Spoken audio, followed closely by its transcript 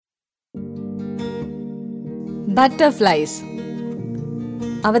Butterflies.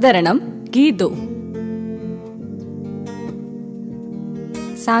 അവതരണം ഗീതു.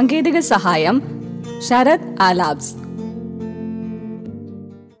 സാങ്കേതിക സഹായം ശരത് ആലാബ്സ്.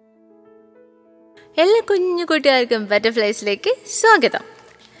 എല്ലാ കുഞ്ഞു കൂട്ടുകാർക്കും ബട്ടർഫ്ലൈസിലേക്ക് സ്വാഗതം.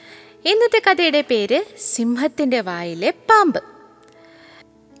 ഇന്നത്തെ കഥയുടെ പേര് സിംഹത്തിൻ്റെ വായിലെ പാമ്പ്.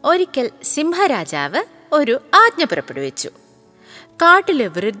 ഒരിക്കൽ സിംഹരാജാവ് ഒരു ആജ്ഞ പുറപ്പെടുവിച്ചു. കാട്ടിലെ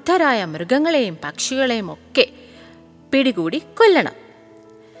വൃദ്ധരായ മൃഗങ്ങളെയും പക്ഷികളെയും ഒക്കെ പിടികൂടി കൊല്ലണം.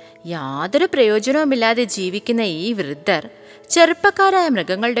 യാതൊരു പ്രയോജനവുമില്ലാതെ ജീവിക്കുന്ന ഈ വൃദ്ധർ ചെറുപ്പക്കാരായ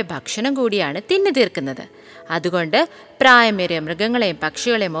മൃഗങ്ങളുടെ ഭക്ഷണം കൂടിയാണ് തിന്നു തീർക്കുന്നത്. അതുകൊണ്ട് പ്രായമേറിയ മൃഗങ്ങളെയും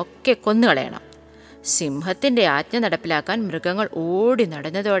പക്ഷികളെയും ഒക്കെ കൊന്നുകളയണം. സിംഹത്തിൻ്റെ ആജ്ഞ നടപ്പിലാക്കാൻ മൃഗങ്ങൾ ഓടി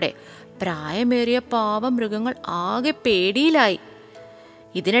നടന്നതോടെ പ്രായമേറിയ പാവം മൃഗങ്ങൾ ആകെ പേടിയിലായി.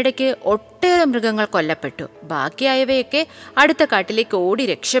 ഇതിനിടയ്ക്ക് ഒട്ടേറെ മൃഗങ്ങൾ കൊല്ലപ്പെട്ടു. ബാക്കിയായവയൊക്കെ അടുത്ത കാട്ടിലേക്ക് ഓടി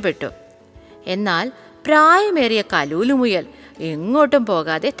രക്ഷപ്പെട്ടു. എന്നാൽ പ്രായമേറിയ കലൂലുമുയൽ എങ്ങോട്ടും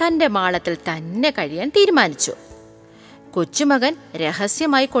പോകാതെ തൻ്റെ മാളത്തിൽ തന്നെ കഴിയാൻ തീരുമാനിച്ചു. കൊച്ചുമകൻ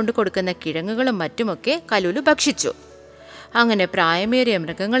രഹസ്യമായി കൊണ്ടു കൊടുക്കുന്ന കിഴങ്ങുകളും മറ്റുമൊക്കെ കലൂലു ഭക്ഷിച്ചു. അങ്ങനെ പ്രായമേറിയ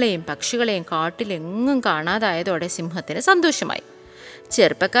മൃഗങ്ങളെയും പക്ഷികളെയും കാട്ടിലെങ്ങും കാണാതായതോടെ സിംഹത്തിന് സന്തോഷമായി.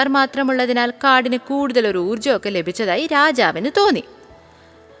 ചെറുപ്പക്കാർ മാത്രമുള്ളതിനാൽ കാടിന് കൂടുതലൊരു ഊർജ്ജമൊക്കെ ലഭിച്ചതായി രാജാവിന് തോന്നി.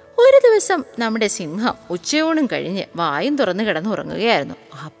 ഒരു ദിവസം നമ്മുടെ സിംഹം ഉച്ചയൂണും കഴിഞ്ഞ് വായും തുറന്നു കിടന്നുറങ്ങുകയായിരുന്നു.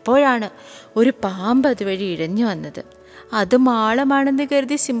 അപ്പോഴാണ് ഒരു പാമ്പ് അതുവഴി ഇഴഞ്ഞു വന്നത്. അത് മാളമാണെന്ന്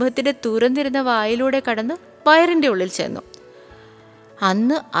കരുതി സിംഹത്തിൻ്റെ തുറന്നിരുന്ന വായിലൂടെ കടന്ന് വയറിൻ്റെ ഉള്ളിൽ ചെന്നു.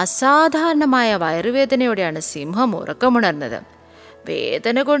 അന്ന് അസാധാരണമായ വയറുവേദനയോടെയാണ് സിംഹം ഉറക്കമുണർന്നത്.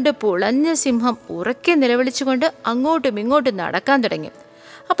 വേദന കൊണ്ട് പുളഞ്ഞ സിംഹം ഉറക്കെ നിലവിളിച്ചുകൊണ്ട് അങ്ങോട്ടും ഇങ്ങോട്ടും നടക്കാൻ തുടങ്ങി.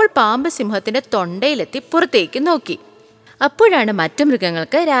 അപ്പോൾ പാമ്പ് സിംഹത്തിൻ്റെ തൊണ്ടയിലെത്തി പുറത്തേക്ക് നോക്കി. അപ്പോഴാണ് മറ്റു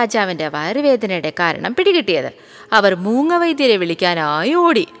മൃഗങ്ങൾക്ക് രാജാവിൻ്റെ വയറുവേദനയുടെ കാരണം പിടികിട്ടിയത്. അവർ മൂങ്ങവൈദ്യരെ വിളിക്കാനായി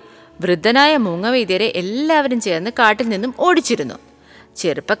ഓടി. വൃദ്ധനായ മൂങ്ങവൈദ്യരെ എല്ലാവരും ചേർന്ന് കാട്ടിൽ നിന്നും ഓടിച്ചിരുന്നു.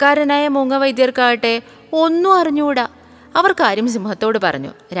 ചെറുപ്പക്കാരനായ മൂങ്ങവൈദ്യർക്കാകട്ടെ ഒന്നും അറിഞ്ഞുകൂടാ. അവർ കാര്യം സിംഹത്തോട്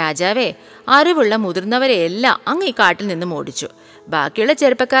പറഞ്ഞു. രാജാവേ, അറിവുള്ള മുതിർന്നവരെ എല്ലാം അങ്ങ് ഈ കാട്ടിൽ നിന്നും ഓടിച്ചു. ബാക്കിയുള്ള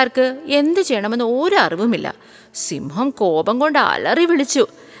ചെറുപ്പക്കാർക്ക് എന്ത് ചെയ്യണമെന്ന് ഒരു അറിവുമില്ല. സിംഹം കോപം കൊണ്ട് അലറി വിളിച്ചു.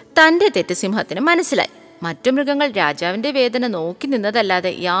 തൻ്റെ തെറ്റ് സിംഹത്തിന് മനസ്സിലായി. മറ്റു മൃഗങ്ങൾ രാജാവിൻ്റെ വേദന നോക്കി നിന്നതല്ലാതെ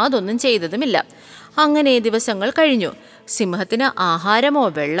യാതൊന്നും ചെയ്തതുമില്ല. അങ്ങനെ ദിവസങ്ങൾ കഴിഞ്ഞു. സിംഹത്തിന് ആഹാരമോ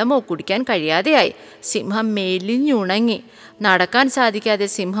വെള്ളമോ കുടിക്കാൻ കഴിയാതെയായി. സിംഹം മെലിഞ്ഞുണങ്ങി. നടക്കാൻ സാധിക്കാതെ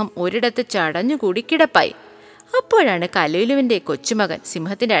സിംഹം ഒരിടത്ത് ചടഞ്ഞുകൂടി കിടപ്പായി. അപ്പോഴാണ് കലൂലുവിൻ്റെ കൊച്ചുമകൻ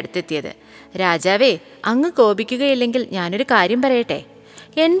സിംഹത്തിൻ്റെ അടുത്തെത്തിയത്. രാജാവേ, അങ്ങ് കോപിക്കുകയില്ലെങ്കിൽ ഞാനൊരു കാര്യം പറയട്ടെ.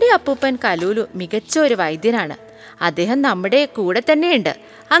 എൻ്റെ അപ്പൂപ്പൻ കലൂലു മികച്ച ഒരു വൈദ്യനാണ്. അദ്ദേഹം നമ്മുടെ കൂടെ തന്നെയുണ്ട്.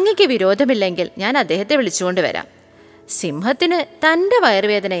 അങ്ങയ്ക്ക് വിരോധമില്ലെങ്കിൽ ഞാൻ അദ്ദേഹത്തെ വിളിച്ചുകൊണ്ട് വരാം. സിംഹത്തിന് തൻ്റെ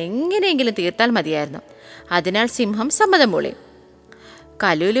വയറുവേദന എങ്ങനെയെങ്കിലും തീർത്താൽ മതിയായിരുന്നു. അതിനാൽ സിംഹം സമ്മതം മൂളി.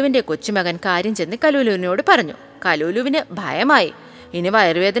 കലൂലുവിൻ്റെ കൊച്ചുമകൻ കാര്യം ചെന്ന് കലൂലുവിനോട് പറഞ്ഞു. കലൂലുവിന് ഭയമായി. ഇനി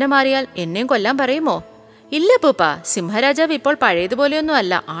വയറുവേദന മാറിയാൽ എന്നെയും കൊല്ലാൻ പറയുമോ? ഇല്ല പൂപ്പ, സിംഹരാജാവ് ഇപ്പോൾ പഴയതുപോലെയൊന്നും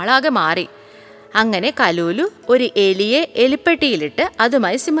അല്ല, ആളാകെ മാറി. അങ്ങനെ കലൂലു ഒരു എലിയെ എലിപ്പെട്ടിയിലിട്ട്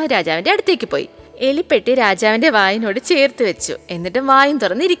അതുമായി സിംഹരാജാവിൻ്റെ അടുത്തേക്ക് പോയി. എലിപ്പെട്ടി രാജാവിൻ്റെ വായിനോട് ചേർത്ത് വെച്ചു. എന്നിട്ട് വായും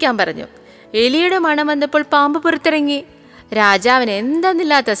തുറന്നിരിക്കാൻ പറഞ്ഞു. എലിയുടെ മണം വന്നപ്പോൾ പാമ്പ് പുറത്തിറങ്ങി. രാജാവിന്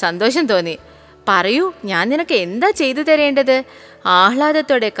എന്തെന്നില്ലാത്ത സന്തോഷം തോന്നി. പറയൂ, ഞാൻ നിനക്ക് എന്താ ചെയ്തു തരേണ്ടത്?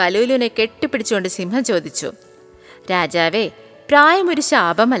 ആഹ്ലാദത്തോടെ കലൂലുവിനെ കെട്ടിപ്പിടിച്ചുകൊണ്ട് സിംഹം ചോദിച്ചു. രാജാവേ, പ്രായം ഒരു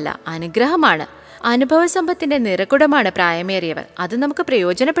ശാപമല്ല, അനുഗ്രഹമാണ്. അനുഭവസമ്പത്തിൻ്റെ നിറകുടമാണ് പ്രായമേറിയവർ. അത് നമുക്ക്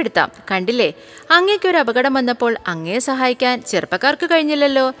പ്രയോജനപ്പെടുത്താം. കണ്ടില്ലേ, അങ്ങേക്കൊരു അപകടം വന്നപ്പോൾ അങ്ങയെ സഹായിക്കാൻ ചെറുപ്പക്കാർക്ക്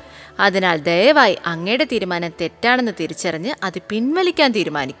കഴിഞ്ഞില്ലല്ലോ. അതിനാൽ ദയവായി അങ്ങയുടെ തീരുമാനം തെറ്റാണെന്ന് തിരിച്ചറിഞ്ഞ് അത് പിൻവലിക്കാൻ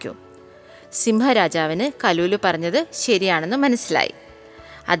തീരുമാനിക്കൂ. സിംഹരാജാവിന് കലൂലു പറഞ്ഞത് ശരിയാണെന്ന് മനസ്സിലായി.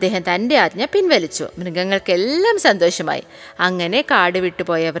 അദ്ദേഹം തൻ്റെ ആജ്ഞ പിൻവലിച്ചു. മൃഗങ്ങൾക്കെല്ലാം സന്തോഷമായി. അങ്ങനെ കാട്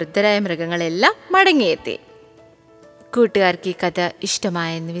വിട്ടുപോയ വൃദ്ധരായ മൃഗങ്ങളെല്ലാം മടങ്ങിയെത്തി. കൂട്ടുകാർക്ക് ഈ കഥ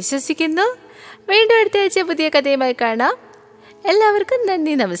ഇഷ്ടമായെന്ന് വിശ്വസിക്കുന്നു. വീണ്ടും അടുത്ത ആഴ്ച പുതിയ കഥയുമായി കാണാം. എല്ലാവർക്കും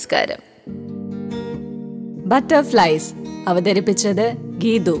നന്ദി, നമസ്കാരം. ബട്ടർഫ്ലൈസ് അവതരിപ്പിച്ചത്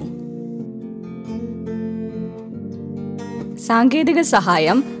ഗീതു. സാങ്കേതിക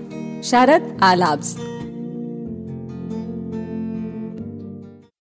സഹായം ശരത് ആലാബ്സ്.